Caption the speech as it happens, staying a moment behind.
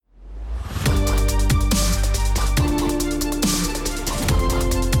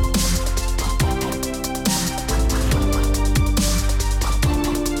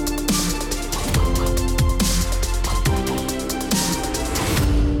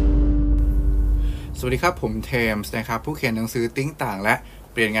สวัสดีครับผมเทมส์นะครับผู้เขียนหนังสือติ้งต่างและ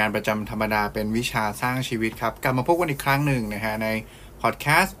เปลี่ยนงานประจำธรรมดาเป็นวิชาสร้างชีวิตครับกลับมาพบกันอีกครั้งหนึ่งนะฮะในพอดแค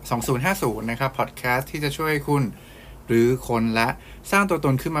สต์2050นะครับพอดแคสต์ที่จะช่วยคุณหรือคนและสร้างตัวต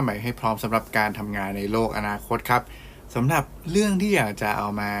นขึ้นมาใหม่ให้พร้อมสำหรับการทำงานในโลกอนาคตครับสำหรับเรื่องที่อยากจะเอา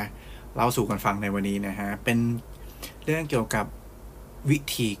มาเล่าสู่กันฟังในวันนี้นะฮะเป็นเรื่องเกี่ยวกับวิ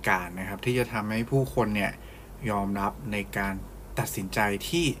ธีการนะครับที่จะทำให้ผู้คนเนี่ยยอมรับในการตัดสินใจ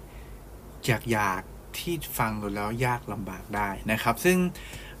ที่ยากที่ฟังดูแล้วยากลำบากได้นะครับซึ่ง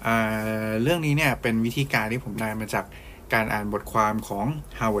เรื่องนี้เนี่ยเป็นวิธีการที่ผมได้มาจากการอ่านบทความของ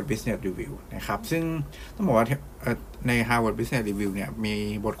Harvard Business Review นะครับซึ่งต้องบอกว่าใน Harvard Business Review เนี่ยมี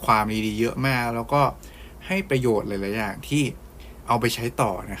บทความดีๆเยอะมากแล้วก็ให้ประโยชน์หลายๆอย่างที่เอาไปใช้ต่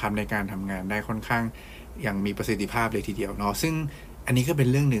อนะครับในการทำงานได้ค่อนข้างอย่างมีประสิทธิภาพเลยทีเดียวเนาะซึ่งอันนี้ก็เป็น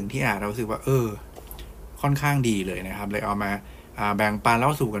เรื่องหนึ่งที่เรารู้สึกว่าค่อนข้างดีเลยนะครับเลยเอามาแบ่งปันเล่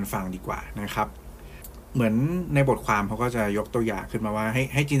าสู่กันฟังดีกว่านะครับเหมือนในบทความเขาก็จะยกตัวอย่างขึ้นมาว่า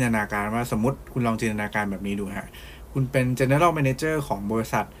ให้จินตนาการว่าสมมติคุณลองจินตนาการแบบนี้ดูฮะคุณเป็น General Manager ของบริ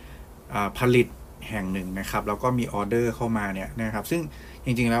ษัทผลิตแห่งหนึ่งนะครับแล้วก็มีออเดอร์เข้ามาเนี่ยนะครับซึ่งจ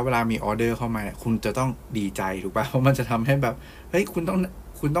ริงๆแล้วเวลามีออเดอร์เข้ามาเนี่ยคุณจะต้องดีใจถูกป่ะเพราะมันจะทำให้แบบเฮ้ยคุณ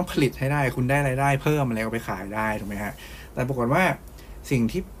ต้องผลิตให้ได้คุณได้รายได้เพิ่มอะไรเอาไปขายได้ถูกไหมฮะแต่ปรากฏว่าสิ่ง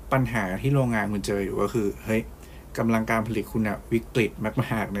ที่ปัญหาที่โรงงานคุณเจออยู่ก็คือเฮ้ยกำลังการผลิตคุณวิกฤตม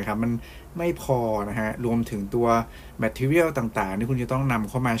ากๆนะครับมันไม่พอนะฮะรวมถึงตัว material ต่างๆที่คุณจะต้องนำ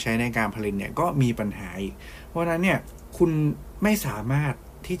เข้ามาใช้ในการผลิตเนี่ยก็มีปัญหาอีกเพราะนั้นเนี่ยคุณไม่สามารถ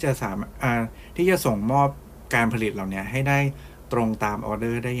ที่จะที่จะส่งมอบการผลิตเหล่านี้ให้ได้ตรงตามออเด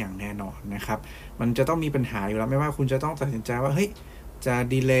อร์ได้อย่างแน่นอนนะครับมันจะต้องมีปัญหาอยู่แล้วไม่ว่าคุณจะต้องตัดสินใจว่าเฮ้ยจะ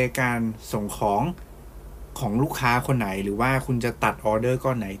ดีเลย์การส่งของลูกค้าคนไหนหรือว่าคุณจะตัดออเดอร์ก้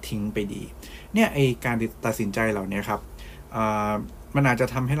อนไหนทิ้งไปดีเนี่ยการตัดสินใจเหล่านี้ครับมันอาจจะ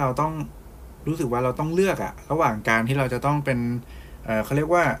ทำให้เราต้องรู้สึกว่าเราต้องเลือกระหว่างการที่เราจะต้องเป็นเขาเรียก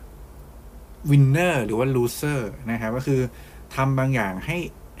ว่า winner หรือว่า loser นะครับก็คือทำบางอย่าง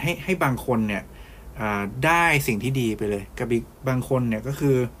ให้บางคนเนี่ยได้สิ่งที่ดีไปเลยกับอีกบางคนเนี่ยก็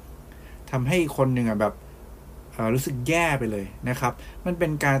คือทำให้คนหนึ่งแบบรู้สึกแย่ไปเลยนะครับมันเป็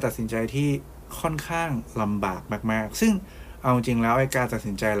นการตัดสินใจที่ค่อนข้างลำบากมากๆซึ่งเอาจริงแล้วการตัด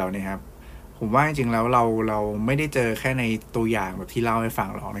สินใจเราเนี่ยครับผมว่าจริงๆแล้วเราไม่ได้เจอแค่ในตัวอย่างแบบที่เล่าให้ฟัง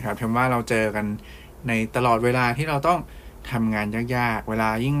หรอกนะครับเพราะว่าเราเจอกันในตลอดเวลาที่เราต้องทำงานยากๆเวลา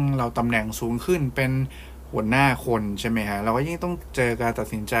ยิ่งเราตำแหน่งสูงขึ้นเป็นหัวหน้าคนใช่ไหมฮะเราก็ยิ่งต้องเจอการตัด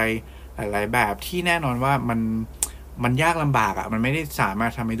สินใจหลายๆแบบที่แน่นอนว่ามันยากลำบากมันไม่ได้สามาร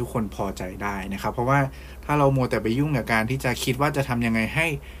ถทำให้ทุกคนพอใจได้นะครับเพราะว่าถ้าเรามัวแต่ไปยุ่งกับการที่จะคิดว่าจะทำยังไงให้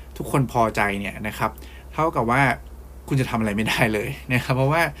ทุกคนพอใจเนี่ยนะครับเท่ากับว่าคุณจะทำอะไรไม่ได้เลยนะครับเพรา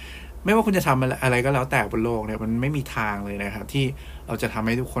ะว่าไม่ว่าคุณจะทำอะไรก็แล้วแต่บนโลกเนี่ยมันไม่มีทางเลยนะครับที่เราจะทำใ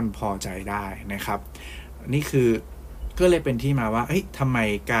ห้ทุกคนพอใจได้นะครับนี่คือก็เลยเป็นที่มาว่าทำไม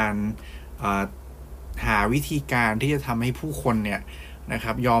การหาวิธีการที่จะทำให้ผู้คนเนี่ยนะค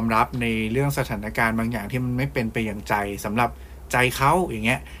รับยอมรับในเรื่องสถานการณ์บางอย่างที่มันไม่เป็นไปอย่างใจสำหรับใจเขาอย่างเ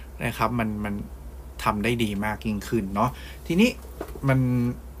งี้ยนะครับมันทำได้ดีมากยิ่งขึ้นเนาะทีนี้มัน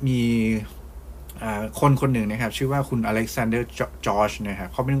มีคนหนึ่งนะครับชื่อว่าคุณอเล็กซานเดอร์จอร์จนะครับ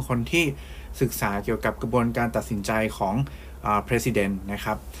เขาเป็นคนที่ศึกษาเกี่ยวกับกระบวนการตัดสินใจของpresident นะค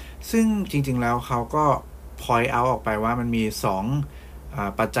รับซึ่งจริงๆแล้วเขาก็ point out ออกไปว่ามันมี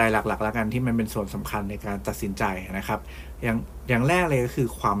2ปัจจัยหลักๆแล้วกันที่มันเป็นส่วนสำคัญในการตัดสินใจนะครับอย่างแรกเลยก็คือ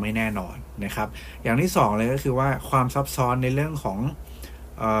ความไม่แน่นอนนะครับอย่างที่2เลยก็คือว่าความซับซ้อนในเรื่องของ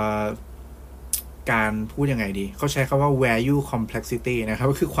การพูดยังไงดีเขาใช้คำว่า value complexity นะครับ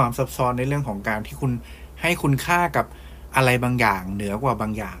ก็คือความซับซ้อนในเรื่องของการที่คุณให้คุณค่ากับอะไรบางอย่างเหนือกว่าบา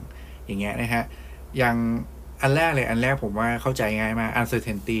งอย่างอย่างเงี้ยนะฮะอย่างอันแรกผมว่าเข้าใจง่ายมาก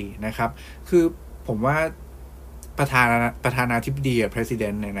uncertainty นะครับคือผมว่าประธานาธิบดี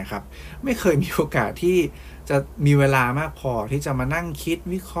president เนี่ยนะครับไม่เคยมีโอกาสที่จะมีเวลามากพอที่จะมานั่งคิด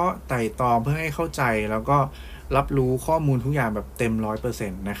วิเคราะห์ไต่ตองเพื่อให้เข้าใจแล้วก็รับรู้ข้อมูลทุกอย่างแบบเต็ม 100%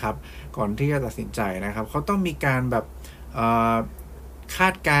 นะครับก่อนที่จะตัดสินใจนะครับเขาต้องมีการแบบคา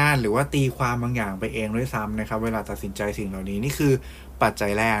ดการหรือว่าตีความบางอย่างไปเองด้วยซ้ำนะครับเวลาตัดสินใจสิ่งเหล่านี้นี่คือปัจจั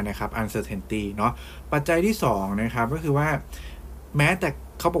ยแรกนะครับ uncertainty เนาะปัจจัยที่2นะครับก็คือว่าแม้แต่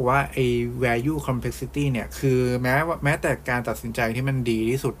เขาบอกว่าvalue complexity เนี่ยคือแม้แต่การตัดสินใจที่มันดี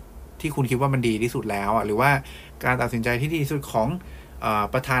ที่สุดที่คุณคิดว่ามันดีที่สุดแล้วหรือว่าการตัดสินใจที่ดีที่สุดของ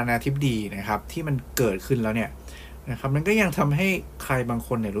ประธานาธิบดีนะครับที่มันเกิดขึ้นแล้วเนี่ยนะครับมันก็ยังทำให้ใครบางค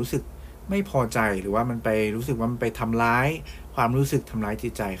นเนี่ยรู้สึกไม่พอใจหรือว่ามันไปรู้สึกว่ามันไปทำร้ายความรู้สึกทำร้ายจิ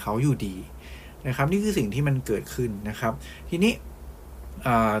ตใจเขาอยู่ดีนะครับนี่คือสิ่งที่มันเกิดขึ้นนะครับทีนี้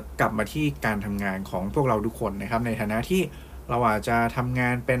กลับมาที่การทำงานของพวกเราทุกคนนะครับในฐานะที่เราอาจจะทำงา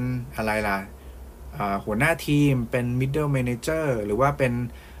นเป็นอะไรล่ะ หัวหน้าทีมเป็น middle manager หรือว่าเป็น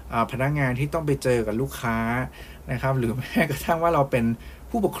พนักงานที่ต้องไปเจอกับลูกค้านะครับหรือแม้กระทั่งว่าเราเป็น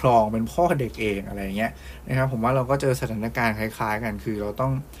ผู้ปกครองเป็นพ่อเด็กเองอะไรเงี้ยนะครับผมว่าเราก็เจอสถานการณ์คล้ายๆกันคือเราต้อ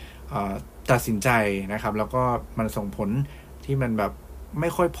งตัดสินใจนะครับแล้วก็มันส่งผลที่มันแบบไม่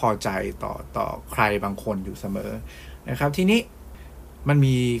ค่อยพอใจต่อใครบางคนอยู่เสมอนะครับทีนี้มัน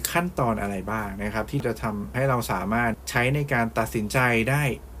มีขั้นตอนอะไรบ้างนะครับที่จะทำให้เราสามารถใช้ในการตัดสินใจได้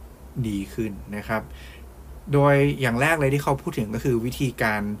ดีขึ้นนะครับโดยอย่างแรกเลยที่เขาพูดถึงก็คือวิธีก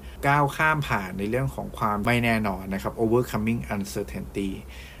ารก้าวข้ามผ่านในเรื่องของความไม่แน่นอนนะครับ overcoming uncertainty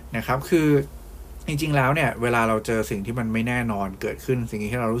นะครับคือจริงๆแล้วเนี่ยเวลาเราเจอสิ่งที่มันไม่แน่นอนเกิดขึ้นสิ่ง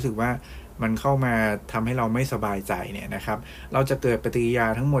ที่เรารู้สึกว่ามันเข้ามาทำให้เราไม่สบายใจเนี่ยนะครับเราจะเกิดปฏิกิริยา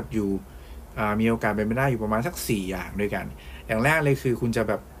ทั้งหมดอยู่มีโอกาสเป็นไปได้อยู่ประมาณสัก4อย่างด้วยกันอย่างแรกเลยคือคุณจะ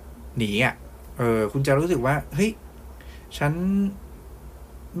แบบหนีคุณจะรู้สึกว่าเฮ้ยฉัน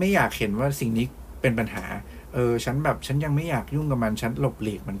ไม่อยากเห็นว่าสิ่งนี้เป็นปัญหาฉันยังไม่อยากยุ่งกับมันฉันหลบห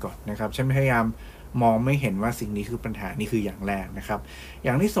ลีกมันก่อนนะครับฉันพยายามมองไม่เห็นว่าสิ่งนี้คือปัญหานี่คืออย่างแรกนะครับอ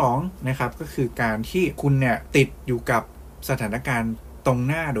ย่างที่2นะครับก็คือการที่คุณเนี่ยติดอยู่กับสถานการณ์ตรง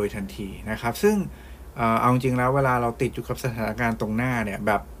หน้าโดยทันทีนะครับซึ่งเอาจริงแล้วเวลาเราติดอยู่กับสถานการณ์ตรงหน้าเนี่ยแ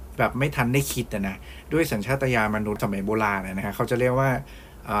บบไม่ทันได้คิดนะด้วยสัญชาตญาณมนุษย์สมัยโบราณนะฮะเขาจะเรียกว่า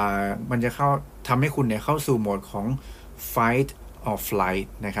มันจะทำให้คุณเนี่ยเข้าสู่โหมดของ fight or flight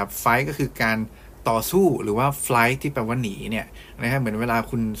นะครับ fight ก็คือการต่อสู้หรือว่า flight ที่แปลว่าหนีเนี่ยนะครับเหมือนเวลา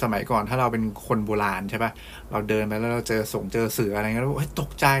คุณสมัยก่อนถ้าเราเป็นคนโบราณใช่ปะเราเดินไปแล้วเราเจอเสืออะไรเงี้ยแล้วต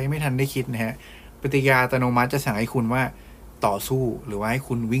กใจไม่ทันได้คิดนะฮะปฏิกิริยาอัตโนมัติจะสั่งให้คุณว่าต่อสู้หรือว่าให้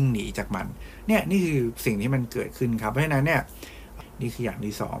คุณวิ่งหนีจากมันเนี่ยนี่คือสิ่งที่มันเกิดขึ้นครับเพราะฉะนั้นเนี่ยนี่คืออย่าง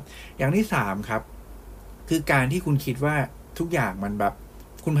ที่2อย่างที่3ครับคือการที่คุณคิดว่าทุกอย่างมันแบบ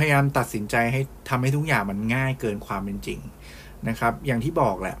คุณพยายามตัดสินใจให้ทำให้ทุกอย่างมันง่ายเกินความเป็นจริงนะครับอย่างที่บ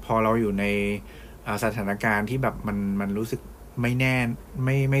อกแหละพอเราอยู่ในสถานการณ์ที่แบบมันรู้สึกไม่แน่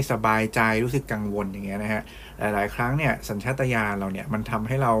ไม่สบายใจรู้สึกกังวลอย่างเงี้ยนะฮะหลายๆครั้งเนี่ยสัญชาตญาณเราเนี่ยมันทำใ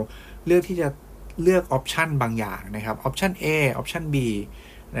ห้เราเลือกที่จะเลือกออปชันบางอย่างนะครับออปชัน A ออปชัน B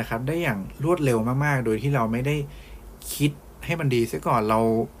นะครับได้อย่างรวดเร็วมากๆโดยที่เราไม่ได้คิดให้มันดีซะก่อนเร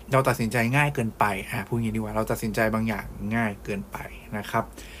าตัดสินใจง่ายเกินไปพูดงี้ดีกว่าเราตัดสินใจบางอย่างง่ายเกินไปนะครับ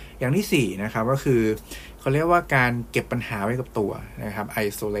อย่างที่4นะครับก็คือเขาเรียกว่าการเก็บปัญหาไว้กับตัวนะครับ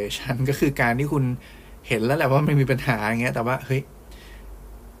isolation ก็คือการที่คุณเห็นแล้วแหละว่ามันมีปัญหาอย่างเงี้ยแต่ว่าเฮ้ย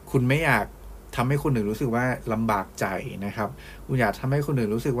คุณไม่อยากทำให้คนอื่นรู้สึกว่าลำบากใจนะครับคุณอยากทำให้คนอื่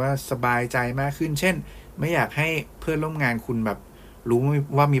นรู้สึกว่าสบายใจมากขึ้นเช่นไม่อยากให้เพื่อนร่วมงานคุณแบบรู้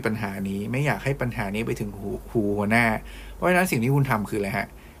ว่ามีปัญหานี้ไม่อยากให้ปัญหานี้ไปถึงหูหัวหน้าเพราะฉะนั้นสิ่งที่คุณทำคืออะไรฮะ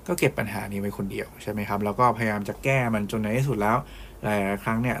ก็เก็บปัญหานี้ไว้คนเดียวใช่ไหมครับแล้วก็พยายามจะแก้มันจนในที่สุดแล้วหลายๆค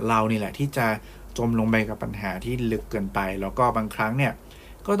รั้งเนี่ยเรานี่แหละที่จะจมลงไปกับปัญหาที่ลึกเกินไปแล้วก็บางครั้งเนี่ย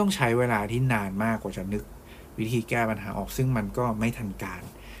ก็ต้องใช้เวลาที่นานมากกว่าจะนึกวิธีแก้ปัญหาออกซึ่งมันก็ไม่ทันการ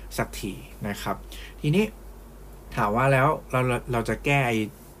สักทีนะครับทีนี้ถามว่าแล้วเราจะแก้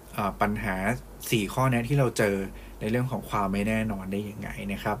ปัญหา4ข้อนี้ที่เราเจอในเรื่องของความไม่แน่นอนได้ยังไง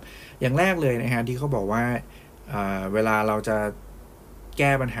นะครับอย่างแรกเลยนะฮะที่เขาบอกว่าเวลาเราจะแ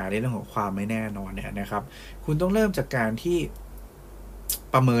ก้ปัญหาในเรื่องของความไม่แน่นอนเนี่ยนะครับคุณต้องเริ่มจากการที่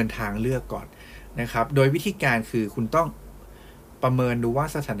ประเมินทางเลือกก่อนนะครับโดยวิธีการคือคุณต้องประเมินดูว่า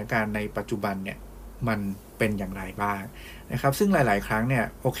สถานการณ์ในปัจจุบันเนี่ยมันเป็นอย่างไรบ้างนะครับซึ่งหลายๆครั้งเนี่ย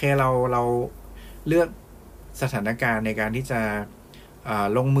โอเคเราเลือกสถานการณ์ในการที่จะ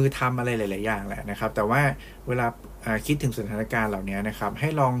ลงมือทำอะไรหลายๆอย่างแหละนะครับแต่ว่าเวลาคิดถึงสถานการณ์เหล่านี้นะครับให้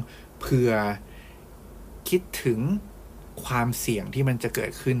ลองเผื่อคิดถึงความเสี่ยงที่มันจะเกิ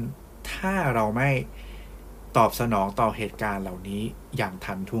ดขึ้นถ้าเราไม่ตอบสนองต่อเหตุการณ์เหล่านี้อย่าง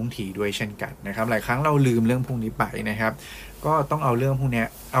ทันท่วงทีด้วยเช่นกันนะครับหลายครั้งเราลืมเรื่องพวกนี้ไปนะครับก็ต้องเอาเรื่องพวกนี้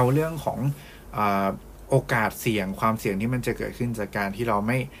เอาเรื่องของโอกาสเสี่ยงความเสี่ยงที่มันจะเกิดขึ้นจากการที่เราไ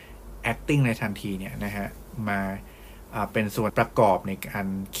ม่ acting ในทันทีเนี่ยนะฮะมาเป็นส่วนประกอบในการ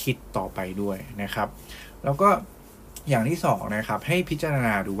คิดต่อไปด้วยนะครับแล้วก็อย่างที่2นะครับให้พิจารณ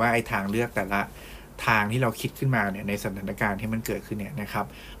าดูว่าไอ้ทางเลือกแต่ละทางที่เราคิดขึ้นมาเนี่ยในสถานการณ์ที่มันเกิดขึ้นเนี่ยนะครับ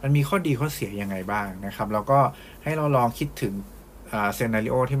มันมีข้อดีข้อเสียยังไงบ้างนะครับแล้วก็ให้เราลองคิดถึงซีนาริ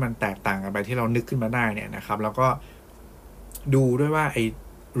โอที่มันแตกต่างกันไปที่เรานึกขึ้นมาได้เนี่ยนะครับแล้วก็ดูด้วยว่าไอ้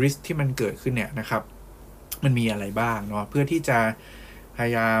risk ที่มันเกิดขึ้นเนี่ยนะครับมันมีอะไรบ้างเนาะเพื่อที่จะพย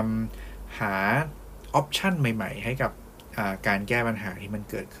ายามหาออปชันใหม่ๆให้กับการแก้ปัญหาที่มัน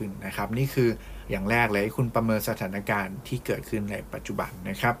เกิดขึ้นนะครับนี่คืออย่างแรกเลยคุณประเมินสถานการณ์ที่เกิดขึ้นในปัจจุบัน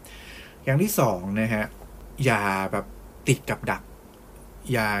นะครับอย่างที่2นะฮะอย่าแบบติดกับดัก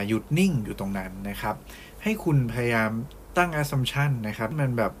อย่าหยุดนิ่งอยู่ตรงนั้นนะครับให้คุณพยายามตั้ง assumption นะครับมั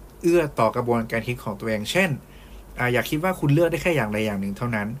นแบบต่อกระบวนการคิดของตัวเองเช่นอย่าคิดว่าคุณเลือกได้แค่อย่างใดอย่างหนึ่งเท่า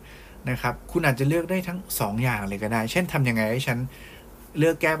นั้น นะครับคุณอาจจะเลือกได้ทั้ง2อย่างเลยก็ได้เช่นทำยังไงให้ฉันเลื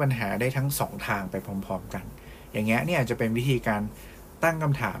อกแก้ปัญหาได้ทั้ง2ทางไปพร้อมๆกันอย่างเงี้ยเนี่ยจะเป็นวิธีการตั้งค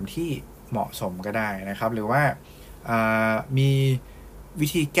ำถามที่เหมาะสมก็ได้นะครับหรือว่ามีวิ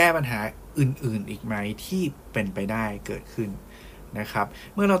ธีแก้ปัญหาอื่นๆอีกไหมที่เป็นไปได้เกิดขึ้นนะครับ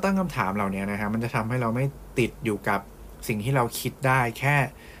เมื่อเราตั้งคำถามเหล่านี้นะครับมันจะทำให้เราไม่ติดอยู่กับสิ่งที่เราคิดได้แค่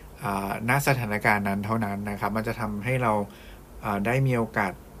ณสถานการณ์นั้นเท่านั้นนะครับมันจะทำให้เราได้มีโอกา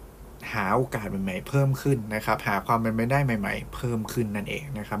สหาโอกาสใหม่ๆเพิ่มขึ้นนะครับหาความเป็นไปได้ใหม่ๆเพิ่มขึ้นนั่นเอง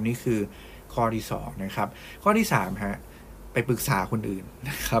นะครับนี่คือข้อที่2นะครับข้อที่3ฮะไปปรึกษาคนอื่น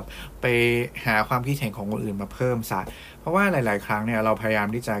นะครับไปหาความคิดเห็นของคนอื่นมาเพิ่มซะเพราะว่าหลายๆครั้งเนี่ยเราพยายาม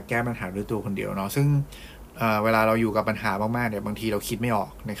ที่จะแก้ปัญหาด้วยตัวคนเดียวเนาะซึ่งเวลาเราอยู่กับปัญหามากๆเนี่ยบางทีเราคิดไม่ออ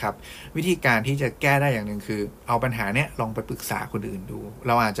กนะครับวิธีการที่จะแก้ได้อย่างหนึ่งคือเอาปัญหาเนี่ยลองไปปรึกษาคนอื่นดูเ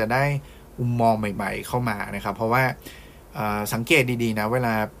ราอาจจะได้มุมมองใหม่ๆเข้ามานะครับเพราะว่าสังเกตดีๆนะเวล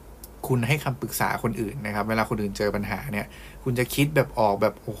าคุณให้คำปรึกษาคนอื่นนะครับเวลาคนอื่นเจอปัญหาเนี่ยคุณจะคิดแบบออกแบ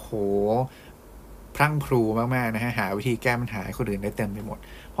บโอ้โหพรั่งพรูมากๆนะฮะหาวิธีแก้ปัญหาให้คนอื่นได้เต็มไปหมด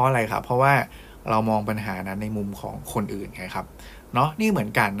เพราะอะไรครับเพราะว่าเรามองปัญหานั้นในมุมของคนอื่นไงครับเนาะนี่เหมือน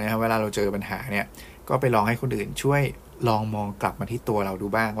กันนะครับเวลาเราเจอปัญหาเนี่ยก็ไปลองให้คนอื่นช่วยลองมองกลับมาที่ตัวเราดู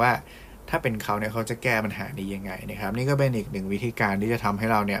บ้างว่าถ้าเป็นเขาเนี่ยเขาจะแก้ปัญหานี้ยังไงนะครับนี่ก็เป็นอีกหนึ่งวิธีการที่จะทำให้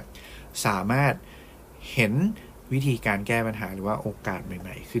เราเนี่ยสามารถเห็นวิธีการแก้ปัญหาหรือว่าโอกาสให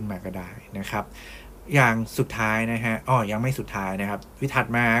ม่ๆขึ้นมาก็ได้นะครับอย่างสุดท้ายนะฮะยังไม่สุดท้ายนะครับวิธีถัด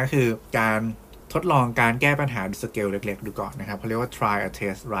มาก็คือการทดลองการแก้ปัญหาสเกลเล็กๆดูก่อนนะครับเขาเรียกว่า try a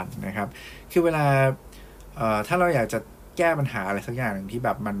test run นะครับคือเวลาถ้าเราอยากจะแก้ปัญหาอะไรสักอย่างหนึ่งที่แบ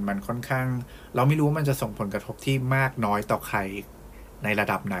บมันค่อนข้างเราไม่รู้ว่ามันจะส่งผลกระทบที่มากน้อยต่อใครในระ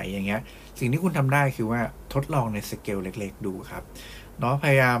ดับไหนอย่างเงี้ยสิ่งที่คุณทำได้คือว่าทดลองในสเกลเล็กๆดูครับเนาะพ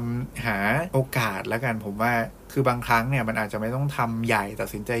ยายามหาโอกาสแล้วกันผมว่าคือบางครั้งเนี่ยมันอาจจะไม่ต้องทำใหญ่ตัด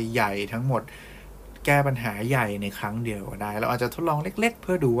สินใจใหญ่ทั้งหมดแก้ปัญหาใหญ่ในครั้งเดียวก็ได้เราอาจจะทดลองเล็กๆเ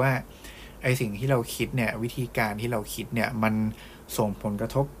พื่อดูว่าไอสิ่งที่เราคิดเนี่ยวิธีการที่เราคิดเนี่ยมันส่งผลกร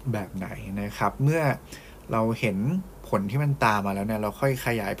ะทบแบบไหนนะครับเมื่อเราเห็นผลที่มันตามมาแล้วเนี่ยเราค่อยข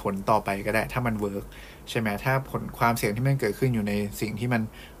ยายผลต่อไปก็ได้ถ้ามันเวิร์กใช่ไหมถ้าผลความเสี่ยงที่มันเกิดขึ้นอยู่ในสิ่งที่มัน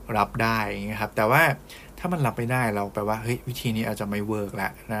รับได้นะครับแต่ว่าถ้ามันรับไม่ได้เราแปลว่าเฮ้ยวิธีนี้อาจจะไม่เวิร์กแล้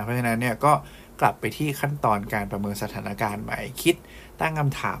วนะเพราะฉะนั้นเนี่ยก็กลับไปที่ขั้นตอนการประเมินสถานการณ์ใหม่คิดตั้งค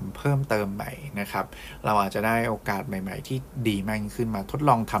ำถามเพิ่มเติมใหม่นะครับเราอาจจะได้โอกาสใหม่ๆที่ดีมากขึ้นมาทด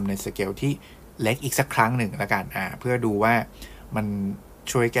ลองทำในสเกลที่เล็กอีกสักครั้งหนึ่งละกันเพื่อดูว่ามัน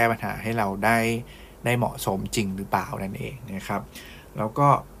ช่วยแก้ปัญหาให้เราได้เหมาะสมจริงหรือเปล่านั่นเองนะครับแล้วก็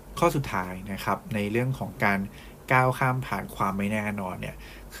ข้อสุดท้ายนะครับในเรื่องของการก้าวข้ามผ่านความไม่แน่นอนเนี่ย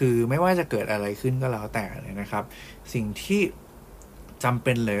คือไม่ว่าจะเกิดอะไรขึ้นก็แล้วแต่เลยนะครับสิ่งที่จำเ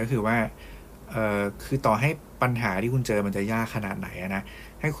ป็นเลยก็คือว่าคือต่อให้ปัญหาที่คุณเจอมันจะยากขนาดไหนนะ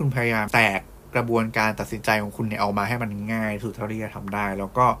ให้คุณพยายามแตกกระบวนการตัดสินใจของคุณเนี่ยออกมาให้มันง่ายที่สุดเท่าที่จะทำได้แล้ว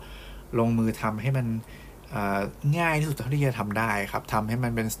ก็ลงมือทำให้มันง่ายที่สุดเท่าที่จะทำได้ครับทำให้มั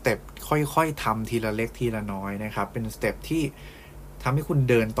นเป็นสเต็ปค่อยๆทำทีละเล็กทีละน้อยนะครับเป็นสเต็ปที่ทำให้คุณ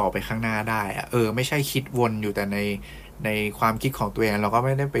เดินต่อไปข้างหน้าได้ไม่ใช่คิดวนอยู่แต่ในความคิดของตัวเองเราก็ไ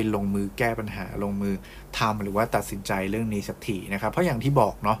ม่ได้ไปลงมือแก้ปัญหาลงมือทำหรือว่าตัดสินใจเรื่องนี้สักทีนะครับเพราะอย่างที่บอ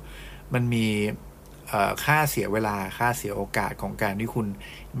กเนาะมันมีค่าเสียเวลาค่าเสียโอกาสของการที่คุณ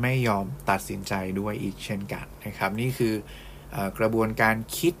ไม่ยอมตัดสินใจด้วยอีกเช่นกันนะครับนี่คือกระบวนการ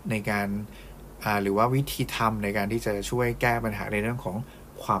คิดในการหรือว่าวิธีทำในการที่จะช่วยแก้ปัญหาในเรื่องของ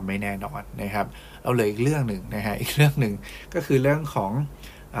ความไม่แน่นอนนะครับเอาเลยอีกเรื่องหนึ่งนะฮะอีกเรื่องหนึ่งก็คือเรื่องของ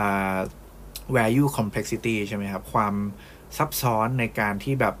value complexity ใช่ไหมครับความซับซ้อนในการ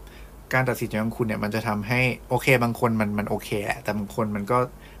ที่แบบการตัดสินใจของคุณเนี่ยมันจะทำให้โอเคบางคนมันโอเคแหละแต่บางคนมันก็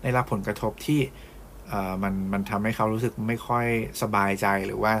ได้รับผลกระทบที่มันทำให้เขารู้สึกไม่ค่อยสบายใจห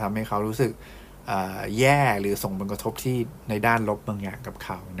รือว่าทำให้เขารู้สึกแย่หรือส่งผลกระทบที่ในด้านลบบางอย่างกับเข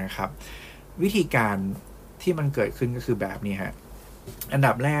านะครับวิธีการที่มันเกิดขึ้นก็คือแบบนี้ฮะอัน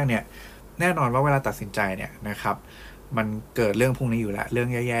ดับแรกเนี่ยแน่นอนว่าเวลาตัดสินใจเนี่ยนะครับมันเกิดเรื่องพวกนี้อยู่แล้วเรื่อง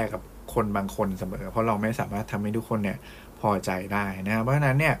แย่ๆกับคนบางคนเสมอเพราะเราไม่สามารถทำให้ทุกคนเนี่ยพอใจได้นะเพราะฉะ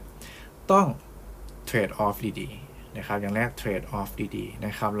นั้นเนี่ยต้อง trade off ดีๆนะครับอย่างแรก trade off ดีๆน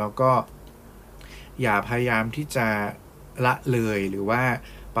ะครับแล้วก็อย่าพยายามที่จะละเลยหรือว่า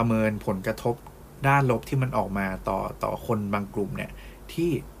ประเมินผลกระทบด้านลบที่มันออกมาต่อคนบางกลุ่มเนี่ย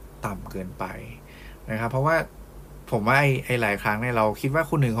ที่ต่ำเกินไปนะครับเพราะว่าผมว่าไอ้หลายครั้งเนี่ยเราคิดว่า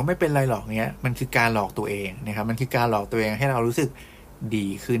คนหนึ่งเขาไม่เป็นไรหรอกเนี้ยมันคือการหลอกตัวเองนะครับมันคือการหลอกตัวเองให้เรารู้สึกดี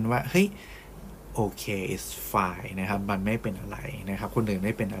ขึ้นว่าเฮ้ยโอเค it's fine นะครับมันไม่เป็นอะไรนะครับคนอื่นไ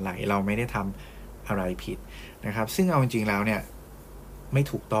ม่เป็นอะไรเราไม่ได้ทำอะไรผิดนะครับซึ่งเอาจริงๆแล้วเนี่ย ไม่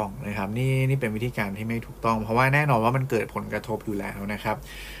ถูกต้องนะครับนี่เป็นวิธีการที่ไม่ถูกต้องเพราะว่าแน่นอนว่ามันเกิดผลกระทบอยู่แล้วนะครับ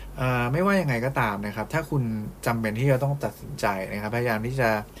ไม่ว่ายังไงก็ตามนะครับถ้าคุณจำเป็นที่จะต้องตัดสินใจนะครับพยายามที่จะ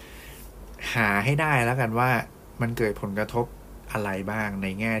หาให้ได้แล้วกันว่ามันเกิดผลกระทบอะไรบ้างใน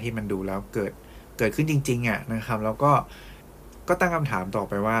แง่ที่มันดูแล้วเกิดขึ้นจริงๆนะครับแล้วก็ตั้งคำถามต่อ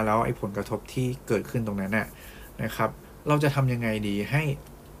ไปว่าแล้วไอ้ผลกระทบที่เกิดขึ้นตรงนั้นนะครับเราจะทำยังไงดีให้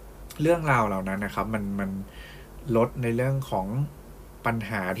เรื่องราวเหล่านั้นนะครับมันลดในเรื่องของปัญ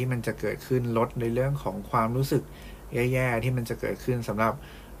หาที่มันจะเกิดขึ้นลดในเรื่องของความรู้สึกแย่ๆที่มันจะเกิดขึ้นสำหรับ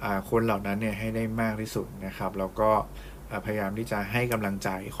คนเหล่านั้นเนี่ยให้ได้มากที่สุดนะครับแล้วก็พยายามที่จะให้กำลังใจ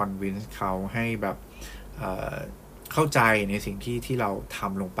คอนวินส์เขาให้แบบเข้าใจในสิ่งที่เราท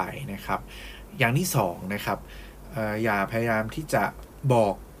ำลงไปนะครับอย่างที่สองนะครับอย่าพยายามที่จะบอ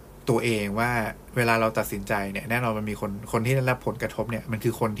กตัวเองว่าเวลาเราตัดสินใจเนี่ยแน่นอนมันมีคนที่ได้รับผลกระทบเนี่ยมันคื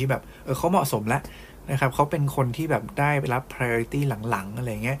อคนที่แบบเขาเหมาะสมแล้วนะครับเขาเป็นคนที่แบบได้รับ priority หลังๆอะไร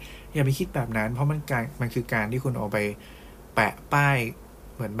เงี้ยอย่าไปคิดแบบนั้นเพราะมันคือการที่คุณเอาไปแปะป้าย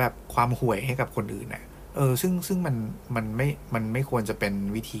เหมือนแบบความห่วยให้กับคนอื่นนะซึ่งมันไม่ควรจะเป็น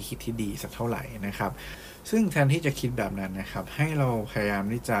วิธีคิดที่ดีสักเท่าไหร่นะครับซึ่งแทนที่จะคิดแบบนั้นนะครับให้เราพยายาม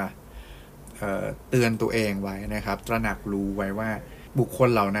ที่จะเตือนตัวเองไว้นะครับตระหนักรู้ไว้ว่าบุคคล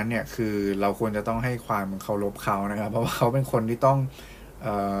เหล่านั้นเนี่ยคือเราควรจะต้องให้ความเคารพเขานะครับเพราะว่าเขาเป็นคนที่ต้อง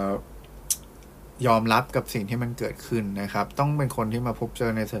ยอมรับกับสิ่งที่มันเกิดขึ้นนะครับต้องเป็นคนที่มาพบเจ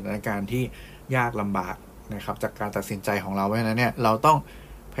อในสถานการณ์ที่ยากลำบากนะครับจากการตัดสินใจของเราเพราะฉะนั้นเนี่ยเราต้อง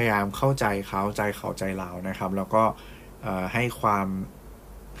พยายามเข้าใจเขาใจเรานะครับแล้วก็ใ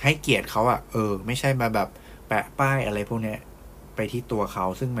ห้เกียรติเขาไม่ใช่มาแบบแปะป้ายอะไรพวกนี้ไปที่ตัวเขา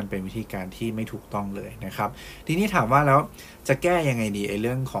ซึ่งมันเป็นวิธีการที่ไม่ถูกต้องเลยนะครับทีนี้ถามว่าแล้วจะแก้ยังไงดีไอ้เ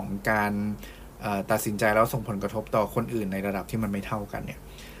รื่องของการตัดสินใจแล้วส่งผลกระทบต่อคนอื่นในระดับที่มันไม่เท่ากันเนี่ย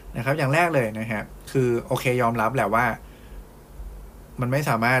นะครับอย่างแรกเลยนะฮะคือโอเคยอมรับแหละว่ามันไม่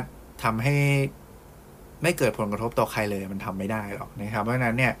สามารถทำให้ไม่เกิดผลกระทบต่อใครเลยมันทำไม่ได้หรอกนะครับเพราะฉะ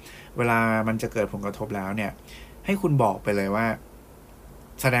นั้นเนี่ยเวลามันจะเกิดผลกระทบแล้วเนี่ยให้คุณบอกไปเลยว่า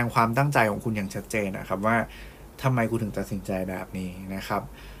แสดงความตั้งใจของคุณอย่างชัดเจนนะครับว่าทำไมคุณถึงตัดสินใจแบบนี้นะครับ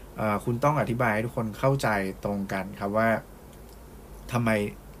คุณต้องอธิบายให้ทุกคนเข้าใจตรงกันครับว่าทำไม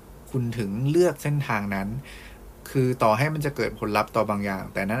คุณถึงเลือกเส้นทางนั้นคือต่อให้มันจะเกิดผลลัพธ์ต่อบางอย่าง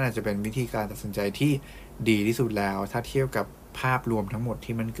แต่นั่นอาจจะเป็นวิธีการตัดสินใจที่ดีที่สุดแล้วถ้าเทียบกับภาพรวมทั้งหมด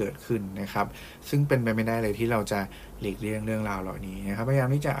ที่มันเกิดขึ้นนะครับซึ่งเป็นไปไม่ได้เลยที่เราจะหลีกเลี่ยงเรื่องราวเหล่านี้นะครับพยายาม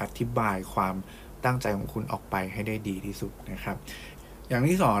ที่จะอธิบายความตั้งใจของคุณออกไปให้ได้ดีที่สุดนะครับอย่าง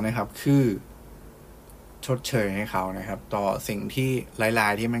ที่สองนะครับคือชดเชยให้เขานะครับต่อสิ่งที่ร้า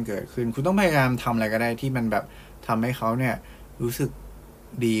ยๆที่มันเกิดขึ้นคุณต้องพยายามทำอะไรก็ได้ที่มันแบบทำให้เขาเนี่ยรู้สึก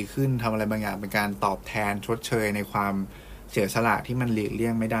ดีขึ้นทำอะไรบางอย่างเป็นการตอบแทนชดเชยในความเสียสละที่มันหลีกเลี่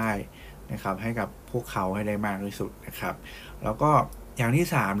ยงไม่ได้นะครับให้กับพวกเขาให้ได้มากที่สุดนะครับแล้วก็อย่างที่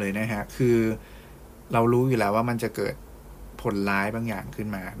สามเลยนะฮะคือเรารู้อยู่แล้วว่ามันจะเกิดผลร้ายบางอย่างขึ้น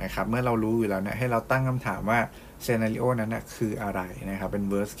มานะครับเมื่อเรารู้อยู่แล้วเนี่ยให้เราตั้งคำถามว่าซีนาริโอนั้นนะคืออะไรนะครับเป็น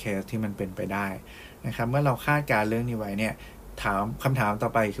worst case ที่มันเป็นไปได้นะครับเมื่อเราคาดการเรื่องนี้ไว้เนี่ยคำถามต่อ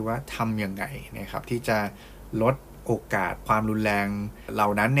ไปคือว่าทำยังไงนะครับที่จะลดโอกาสความรุนแรงเหล่า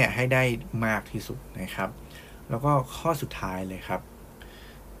นั้นเนี่ยให้ได้มากที่สุดนะครับแล้วก็ข้อสุดท้ายเลยครับ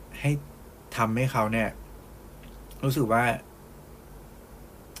ให้ทำให้เขาเนี่ยรู้สึกว่า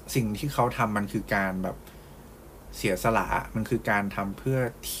สิ่งที่เขาทำมันคือการแบบเสียสละมันคือการทำเพื่อ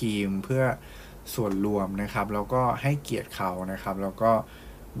ทีมเพื่อส่วนรวมนะครับแล้วก็ให้เกียรติเขานะครับแล้วก็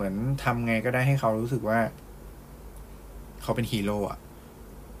เหมือนทำไงก็ได้ให้เขารู้สึกว่าเขาเป็นฮีโร่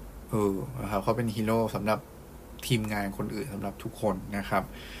นะครับเขาเป็นฮีโร่สำหรับทีมงานคนอื่นสำหรับทุกคนนะครับ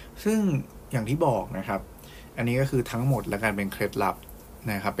ซึ่งอย่างที่บอกนะครับอันนี้ก็คือทั้งหมดและการเป็นเคล็ดลับ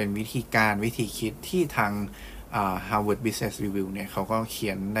นะครับเป็นวิธีคิดที่ทางHarvard Business Review เนี่ยเขาก็เขี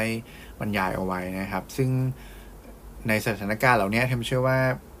ยนได้บรรยายเอาไว้นะครับซึ่งในสถานการณ์เหล่านี้ผมเชื่อว่า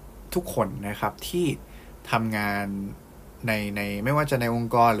ทุกคนนะครับที่ทำงานในไม่ว่าจะในอง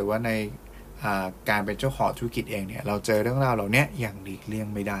ค์กรหรือว่าในการเป็นเจ้าของธุรกิจเองเนี่ยเราเจอเรื่องราวเหล่านี้อย่างหลีกเลี่ยง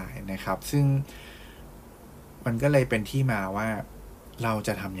ไม่ได้นะครับซึ่งมันก็เลยเป็นที่มาว่าเราจ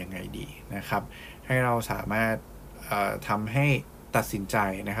ะทำยังไงดีนะครับให้เราสามารถทำให้ตัดสินใจ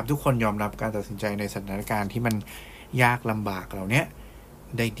นะครับทุกคนยอมรับการตัดสินใจในสถานการณ์ที่มันยากลำบากเหล่านี้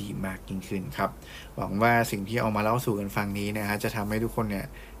ได้ดีมากยิ่งขึ้นครับหวังว่าสิ่งที่เอามาเล่าสู่กันฟังนี้นะฮะจะทำให้ทุกคนเนี่ย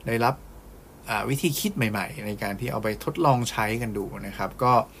ได้รับวิธีคิดใหม่ๆในการที่เอาไปทดลองใช้กันดูนะครับ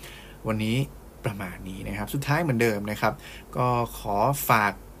ก็วันนี้ประมาณนี้นะครับสุดท้ายเหมือนเดิมนะครับก็ขอฝา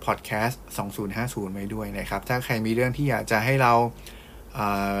กพอดแคสต์2050ไว้ด้วยนะครับถ้าใครมีเรื่องที่อยากจะให้เรา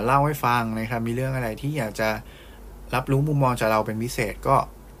เล่าให้ฟังนะครับมีเรื่องอะไรที่อยากจะรับรู้มุมมองจากเราเป็นพิเศษก็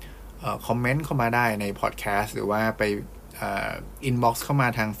คอมเมนต์เข้ามาได้ในพอดแคสต์หรือว่าไป อินบ็อกซ์เข้ามา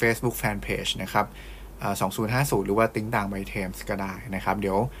ทาง Facebook Fanpage นะครับ2050หรือว่าติ้งต่าง by Thames ก็ได้นะครับเ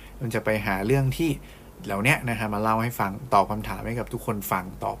ดี๋ยวมันจะไปหาเรื่องที่เหล่านี้นะครับมาเล่าให้ฟังตอบคำถามให้กับทุกคนฟัง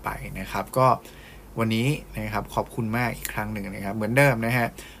ต่อไปนะครับก็วันนี้นะครับขอบคุณมากอีกครั้งหนึ่งนะครับเหมือนเดิมนะฮะ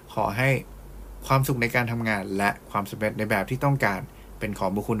ขอให้ความสุขในการทำงานและความสำเร็จในแบบที่ต้องการเป็นของ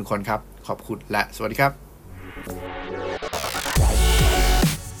บุคคลทุกคนครับขอบคุณและสวัสดีครับ